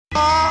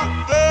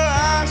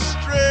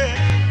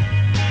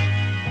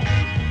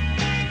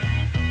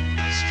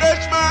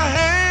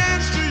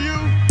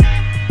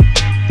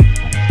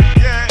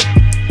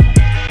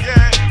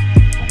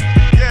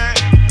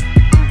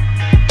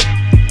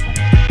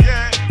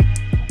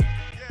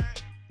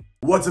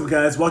What's up,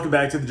 guys? Welcome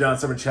back to the John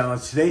Summer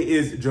Challenge. Today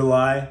is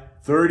July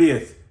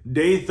 30th,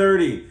 day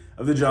 30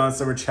 of the John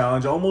Summer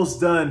Challenge. Almost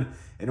done,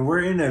 and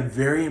we're in a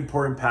very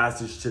important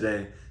passage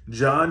today.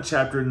 John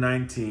chapter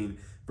 19,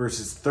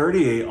 verses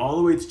 38 all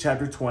the way to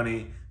chapter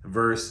 20,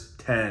 verse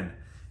 10.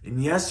 In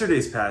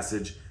yesterday's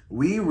passage,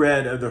 we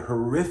read of the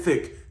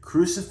horrific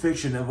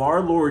crucifixion of our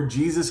Lord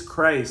Jesus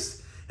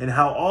Christ and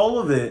how all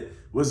of it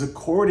was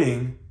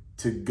according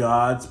to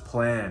God's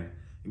plan.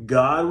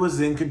 God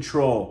was in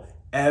control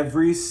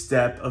every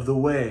step of the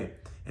way.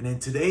 And in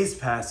today's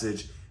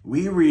passage,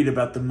 we read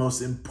about the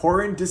most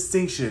important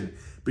distinction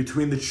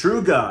between the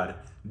true God,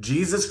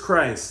 Jesus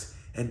Christ,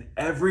 and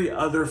every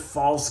other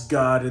false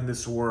god in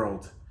this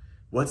world.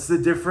 What's the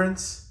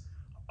difference?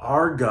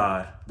 Our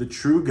God, the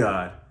true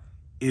God,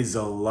 is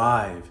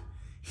alive.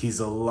 He's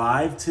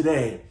alive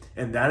today,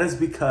 and that is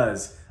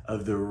because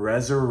of the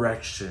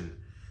resurrection.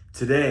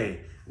 Today,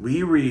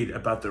 we read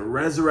about the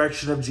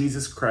resurrection of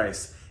Jesus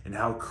Christ and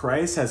how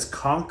Christ has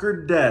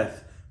conquered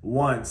death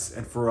once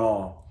and for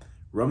all.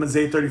 Romans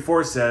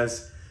 8:34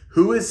 says,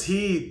 "Who is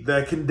he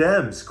that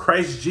condemns?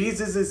 Christ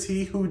Jesus is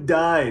he who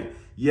died.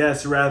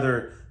 Yes,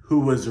 rather, who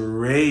was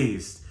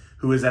raised,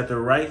 who is at the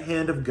right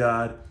hand of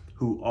God,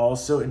 who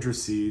also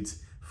intercedes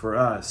for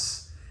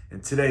us."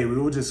 And today we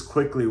will just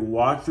quickly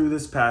walk through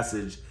this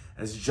passage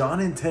as John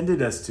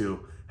intended us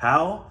to.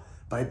 How?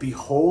 By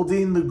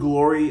beholding the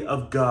glory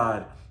of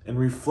God and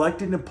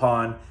reflecting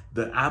upon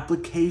the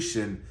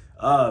application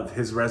of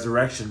his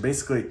resurrection.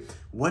 Basically,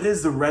 what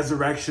does the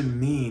resurrection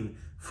mean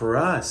for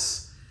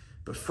us?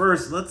 But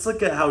first, let's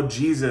look at how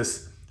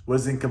Jesus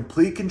was in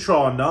complete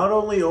control, not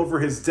only over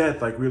his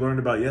death, like we learned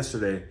about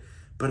yesterday,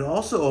 but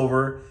also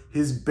over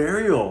his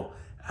burial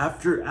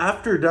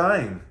after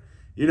dying.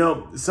 You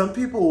know, some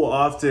people will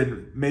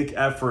often make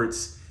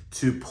efforts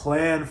to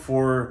plan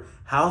for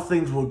how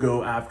things will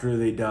go after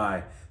they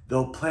die.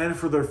 They'll plan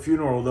for their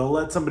funeral. They'll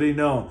let somebody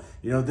know,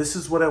 this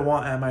is what I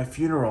want at my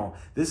funeral.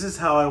 This is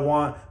how I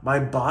want my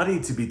body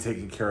to be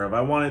taken care of.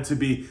 I want it to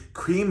be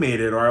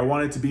cremated, or I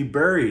want it to be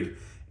buried.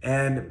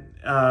 And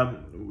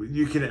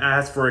you can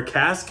ask for a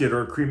casket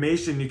or a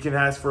cremation. You can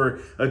ask for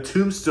a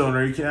tombstone,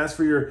 or you can ask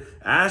for your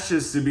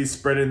ashes to be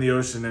spread in the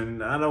ocean.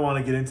 And I don't want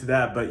to get into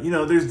that, but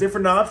there's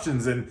different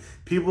options, and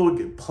people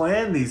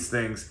plan these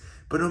things.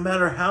 But no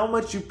matter how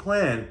much you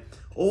plan,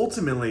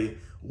 ultimately,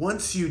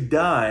 once you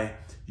die,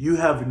 you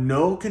have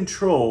no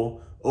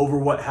control over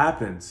what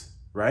happens,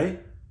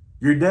 right?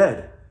 You're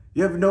dead.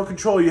 You have no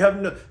control. You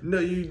have no.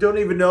 You don't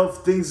even know if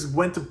things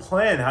went to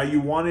plan, how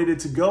you wanted it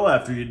to go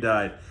after you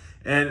died.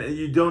 And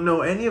you don't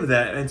know any of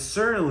that. And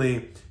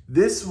certainly,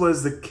 this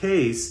was the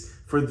case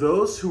for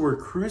those who were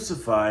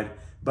crucified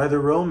by the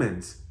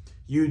Romans.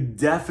 You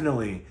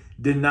definitely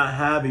did not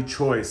have a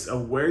choice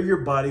of where your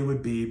body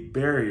would be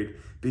buried,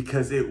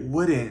 because it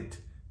wouldn't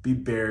be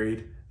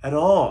buried at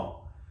all.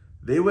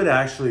 They would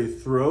actually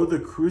throw the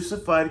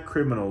crucified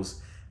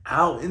criminals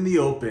out in the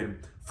open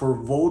for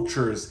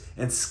vultures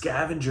and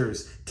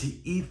scavengers to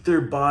eat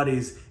their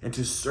bodies and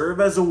to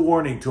serve as a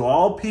warning to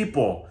all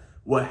people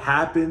what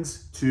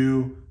happens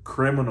to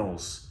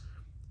criminals.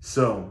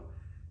 So,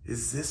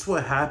 is this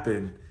what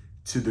happened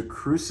to the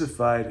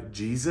crucified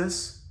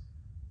Jesus?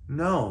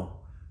 No.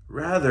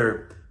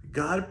 Rather,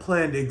 God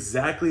planned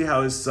exactly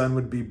how his son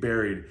would be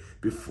buried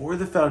before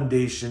the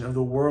foundation of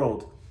the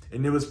world.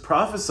 And it was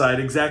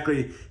prophesied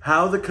exactly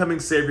how the coming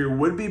Savior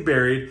would be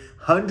buried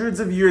hundreds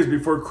of years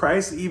before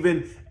Christ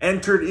even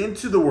entered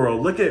into the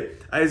world. Look at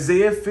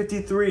Isaiah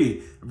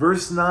 53,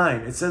 verse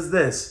 9. It says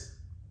this: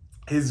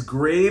 "His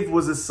grave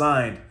was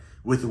assigned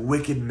with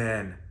wicked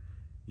men,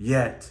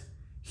 yet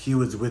he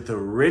was with a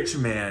rich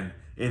man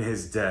in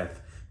his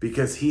death,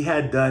 because he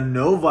had done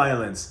no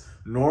violence,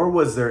 nor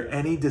was there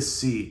any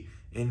deceit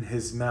in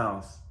his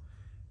mouth."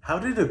 How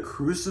did a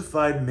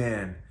crucified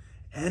man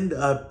end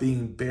up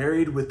being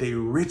buried with a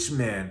rich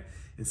man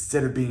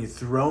instead of being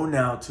thrown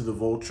out to the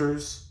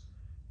vultures?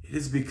 It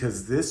is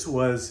because this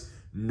was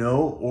no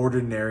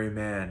ordinary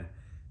man.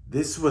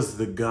 This was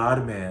the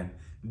God-man,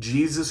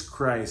 Jesus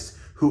Christ,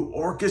 who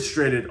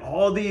orchestrated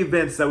all the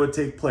events that would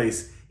take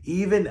place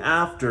even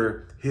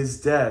after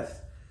his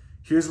death.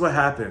 Here's what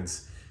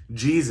happens.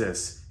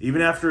 Jesus,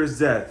 even after his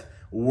death,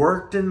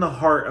 worked in the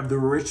heart of the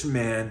rich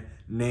man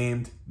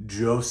named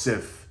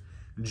Joseph.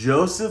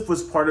 Joseph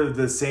was part of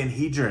the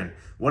Sanhedrin,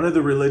 one of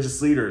the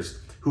religious leaders,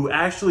 who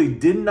actually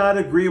did not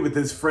agree with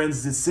his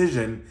friend's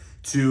decision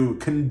to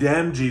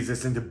condemn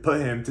Jesus and to put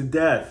him to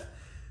death.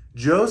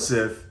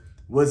 Joseph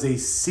was a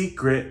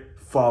secret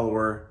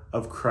follower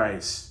of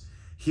Christ.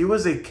 He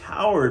was a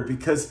coward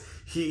because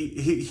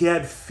he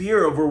had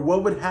fear over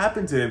what would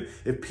happen to him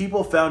if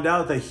people found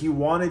out that he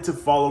wanted to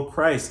follow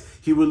Christ.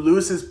 He would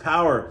lose his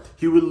power.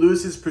 He would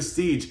lose his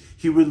prestige.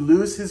 He would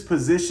lose his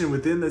position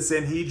within the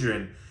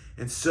Sanhedrin.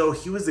 And so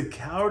he was a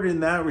coward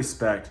in that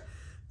respect.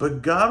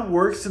 But God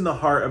works in the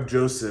heart of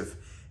Joseph,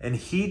 and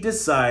he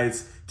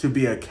decides to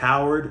be a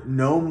coward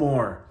no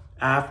more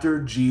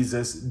after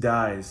Jesus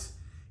dies.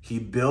 He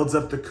builds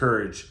up the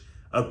courage,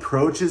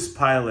 approaches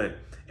Pilate,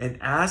 and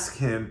asks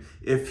him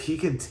if he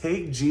can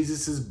take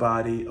Jesus'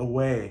 body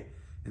away.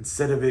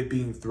 instead of it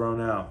being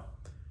thrown out.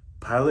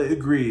 Pilate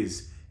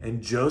agrees,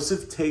 and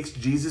Joseph takes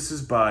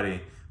Jesus'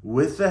 body,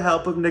 with the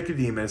help of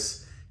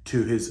Nicodemus,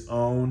 to his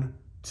own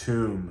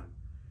tomb.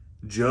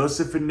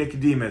 Joseph and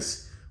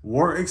Nicodemus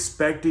weren't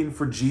expecting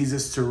for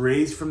Jesus to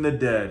rise from the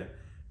dead.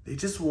 They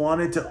just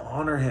wanted to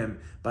honor him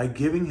by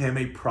giving him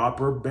a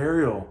proper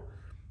burial.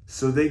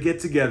 So they get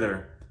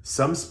together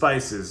some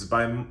spices.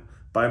 By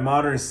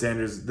modern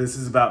standards, this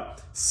is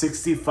about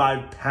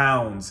 65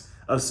 pounds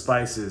of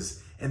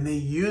spices. And they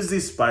use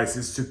these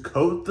spices to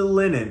coat the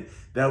linen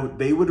that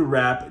they would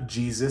wrap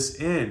Jesus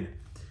in.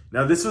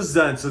 Now, this was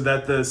done so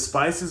that the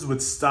spices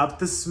would stop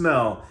the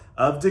smell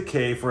of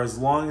decay for as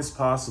long as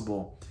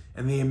possible.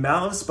 And the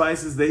amount of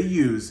spices they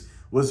used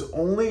was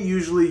only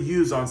usually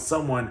used on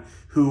someone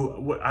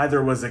who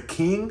either was a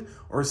king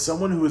or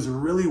someone who was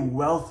really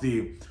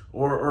wealthy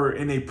or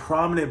in a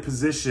prominent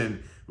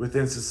position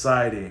within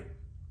society.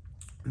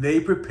 They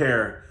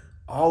prepare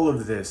all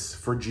of this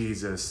for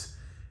Jesus,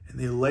 and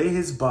they lay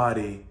his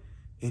body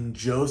in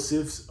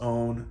Joseph's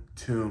own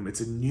tomb.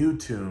 It's a new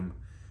tomb,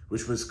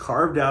 which was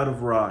carved out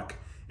of rock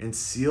and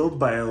sealed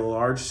by a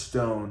large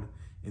stone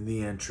in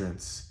the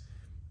entrance.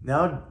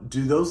 Now,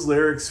 do those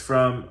lyrics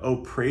from "Oh,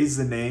 Praise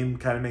the Name"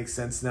 kind of make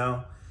sense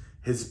now?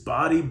 His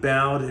body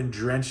bound and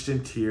drenched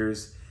in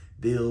tears,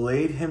 they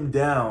laid him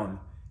down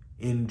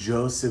in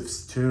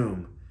Joseph's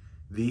tomb.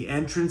 The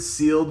entrance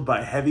sealed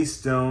by heavy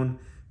stone,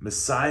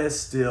 Messiah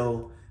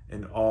still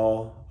and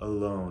all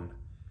alone.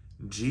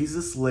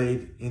 Jesus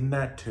laid in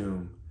that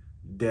tomb,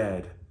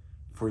 dead,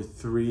 for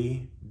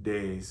 3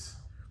 days.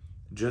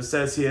 Just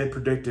as he had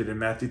predicted in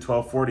Matthew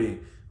 12:40,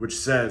 which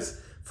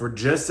says, "For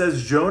just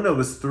as Jonah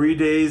was 3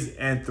 days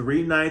and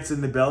 3 nights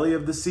in the belly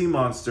of the sea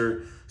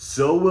monster,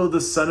 so will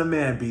the Son of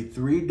Man be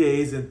 3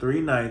 days and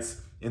 3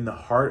 nights in the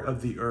heart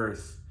of the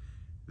earth."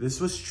 This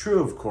was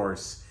true, of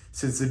course,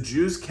 since the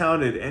Jews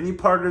counted any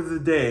part of the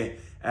day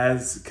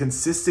as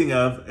consisting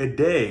of a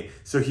day.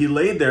 So he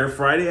laid there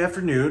Friday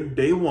afternoon,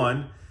 day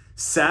 1,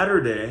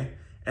 Saturday,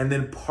 and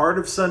then part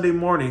of Sunday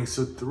morning.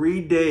 So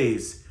 3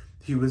 days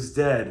he was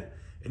dead.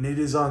 And it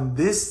is on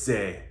this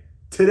day,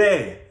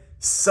 today,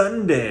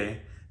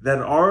 Sunday, that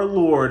our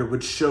Lord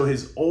would show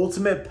his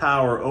ultimate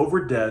power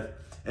over death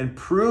and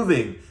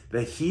proving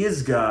that he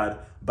is God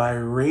by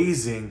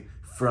raising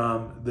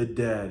from the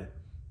dead.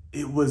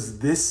 It was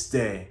this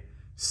day,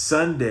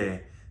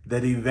 Sunday,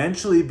 that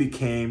eventually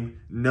became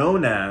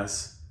known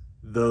as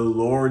the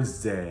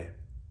Lord's Day.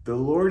 The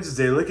Lord's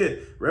Day. Look at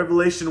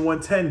Revelation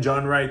 1:10.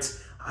 John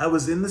writes, "I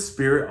was in the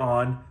Spirit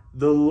on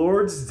the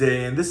Lord's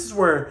Day." And this is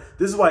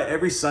why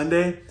every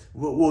Sunday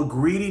we'll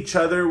greet each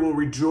other, we'll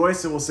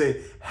rejoice, and we'll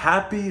say,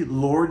 "Happy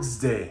Lord's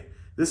Day."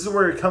 This is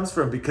where it comes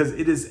from, because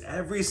it is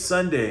every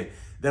Sunday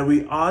that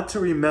we ought to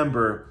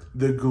remember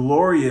the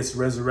glorious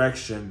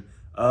resurrection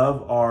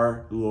of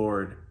our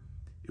Lord.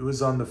 It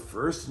was on the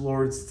first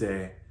Lord's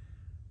Day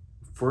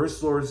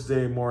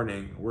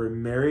morning, where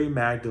Mary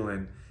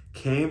Magdalene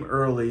came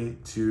early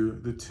to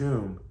the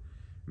tomb.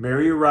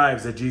 Mary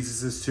arrives at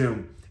Jesus'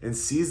 tomb and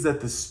sees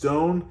that the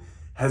stone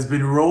has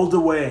been rolled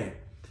away.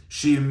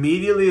 She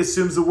immediately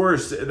assumes the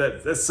worst,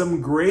 that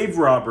some grave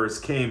robbers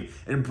came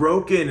and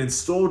broke in and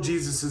stole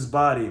Jesus'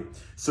 body.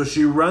 So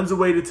she runs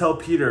away to tell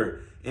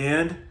Peter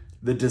and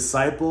the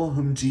disciple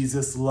whom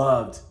Jesus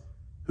loved.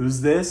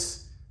 Who's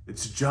this?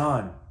 It's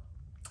John.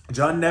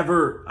 John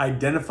never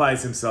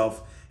identifies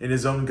himself in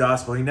his own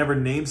gospel. He never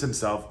names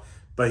himself,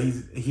 but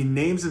he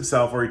names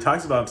himself, or he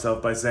talks about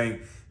himself by saying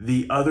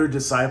the other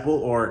disciple,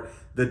 or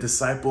the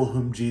disciple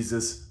whom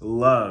Jesus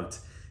loved.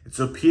 And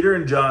so Peter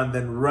and John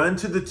then run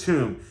to the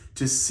tomb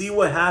to see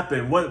what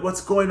happened.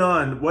 What's going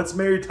on? What's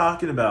Mary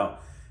talking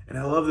about? And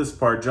I love this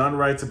part. John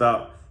writes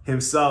about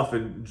himself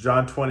in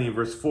John 20,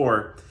 verse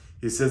 4.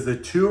 He says, "The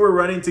two were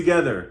running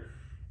together,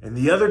 and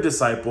the other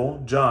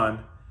disciple, John,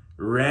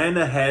 ran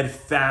ahead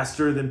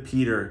faster than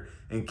Peter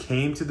and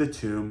came to the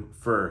tomb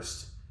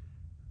first."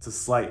 It's a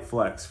slight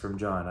flex from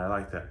John. I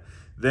like that.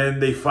 Then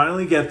they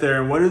finally get there,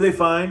 and what do they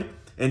find?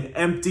 An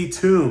empty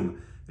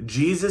tomb.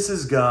 Jesus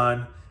is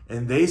gone,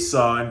 and they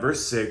saw, in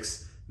verse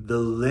 6, the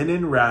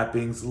linen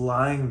wrappings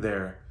lying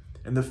there,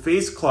 and the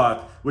face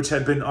cloth which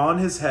had been on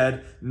his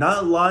head,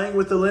 not lying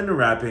with the linen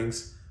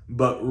wrappings,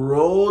 but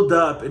rolled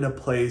up in a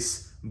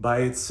place by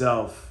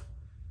itself.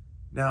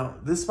 Now,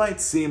 this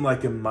might seem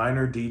like a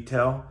minor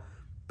detail,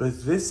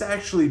 but this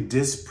actually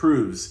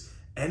disproves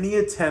any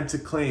attempt to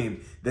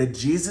claim that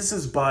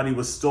Jesus' body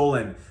was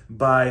stolen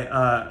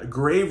by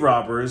grave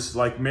robbers,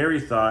 like Mary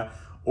thought,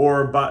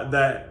 or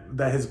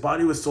that his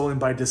body was stolen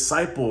by the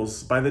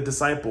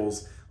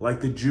disciples,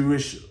 like the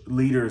Jewish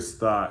leaders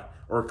thought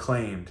or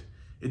claimed.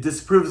 It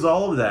disproves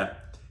all of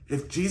that.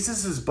 If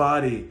Jesus'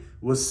 body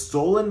was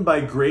stolen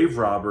by grave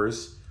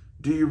robbers,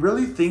 do you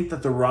really think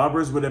that the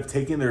robbers would have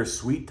taken their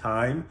sweet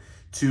time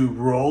to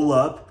roll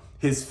up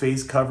his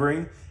face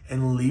covering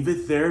and leave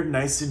it there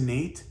nice and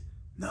neat?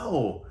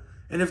 No.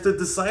 And if the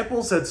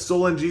disciples had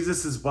stolen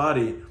Jesus'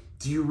 body,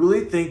 do you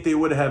really think they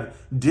would have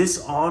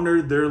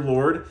dishonored their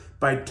Lord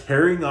by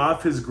tearing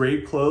off his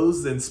grave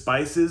clothes and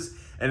spices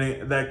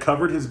and that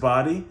covered his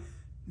body?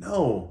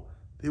 No,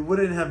 they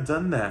wouldn't have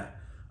done that.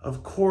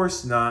 Of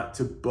course not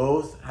to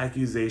both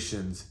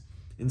accusations.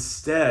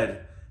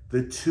 Instead,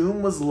 the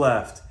tomb was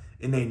left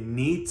in a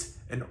neat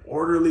and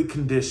orderly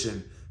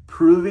condition,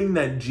 proving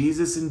that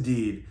Jesus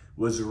indeed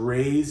was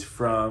raised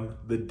from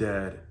the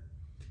dead.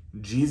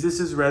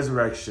 Jesus'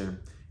 resurrection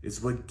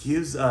is what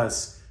gives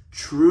us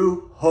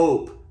true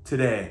hope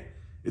today.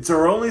 It's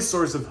our only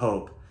source of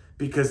hope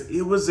because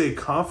it was a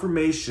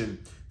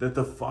confirmation that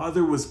the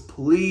Father was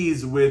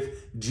pleased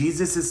with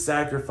Jesus'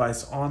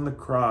 sacrifice on the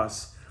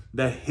cross,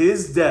 that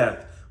his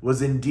death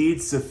was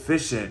indeed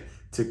sufficient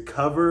to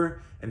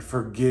cover and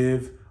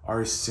forgive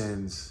our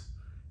sins.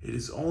 It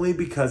is only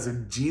because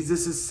of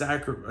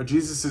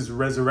Jesus'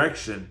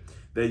 resurrection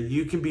that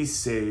you can be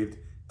saved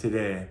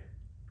today.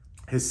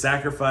 His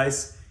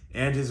sacrifice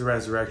and his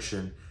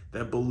resurrection,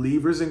 that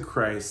believers in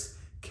Christ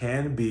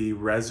can be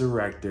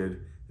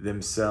resurrected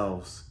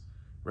themselves.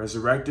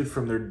 Resurrected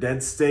from their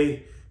dead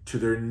state to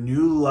their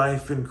new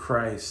life in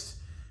Christ.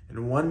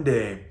 And one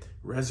day,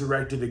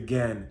 resurrected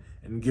again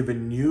and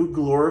given new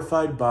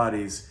glorified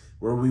bodies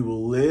where we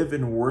will live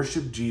and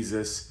worship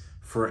Jesus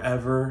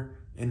forever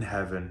in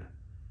heaven.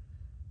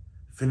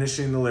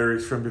 Finishing the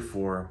lyrics from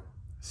before,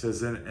 it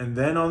says, and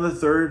then on the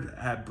third,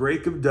 at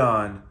break of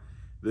dawn,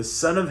 the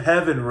Son of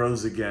Heaven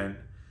rose again.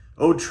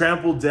 O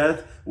trampled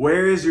death,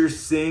 where is your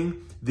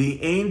sting?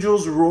 The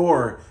angels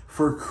roar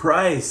for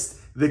Christ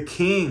the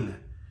King.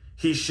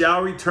 He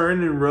shall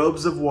return in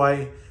robes of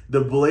white.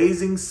 The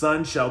blazing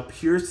sun shall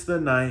pierce the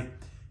night,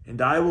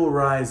 and I will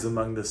rise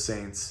among the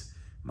saints,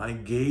 my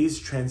gaze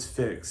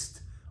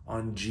transfixed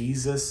on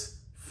Jesus'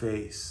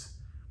 face.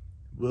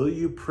 Will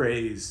you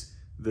praise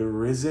the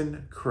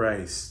risen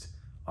Christ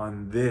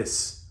on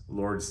this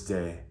Lord's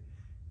Day?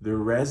 The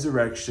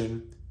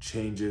resurrection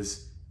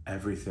changes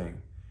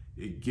everything.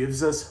 It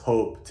gives us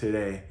hope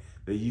today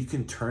that you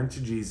can turn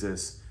to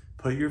Jesus,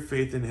 put your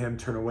faith in him,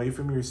 turn away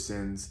from your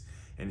sins,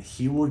 and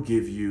he will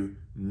give you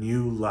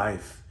new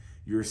life.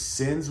 Your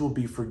sins will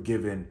be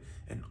forgiven.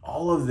 And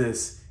all of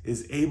this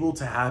is able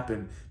to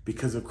happen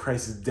because of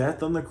Christ's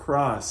death on the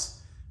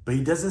cross. But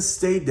he doesn't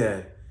stay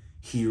dead.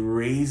 He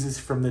raises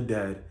from the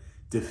dead,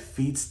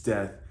 defeats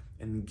death,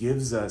 and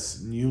gives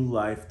us new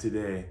life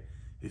today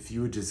if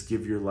you would just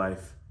give your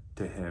life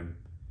to him.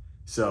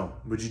 So,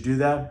 would you do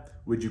that?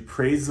 Would you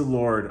praise the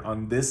Lord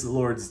on this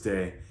Lord's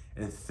Day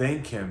and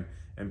thank him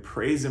and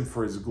praise him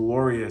for his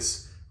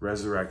glorious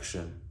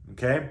resurrection?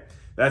 Okay?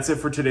 That's it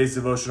for today's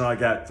devotional. I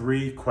got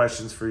 3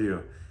 questions for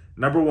you.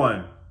 Number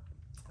 1,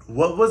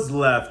 what was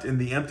left in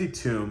the empty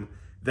tomb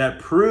that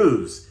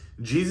proves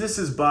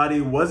Jesus' body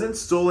wasn't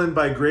stolen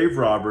by grave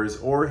robbers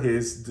or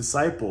his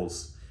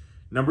disciples?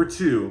 Number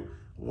 2,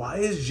 why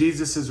is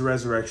Jesus'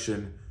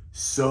 resurrection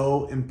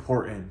so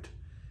important?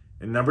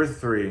 And number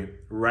 3,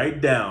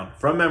 write down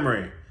from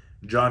memory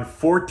John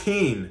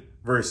 14,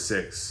 verse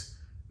 6.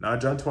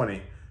 Not John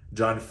 20.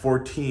 John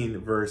 14,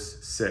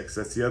 verse 6.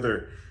 That's the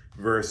other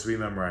verse we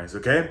memorize,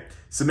 okay?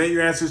 Submit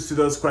your answers to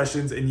those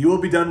questions and you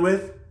will be done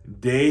with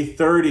day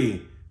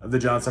 30 of the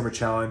John Summer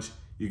Challenge.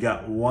 You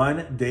got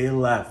 1 day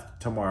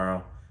left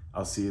tomorrow.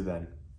 I'll see you then.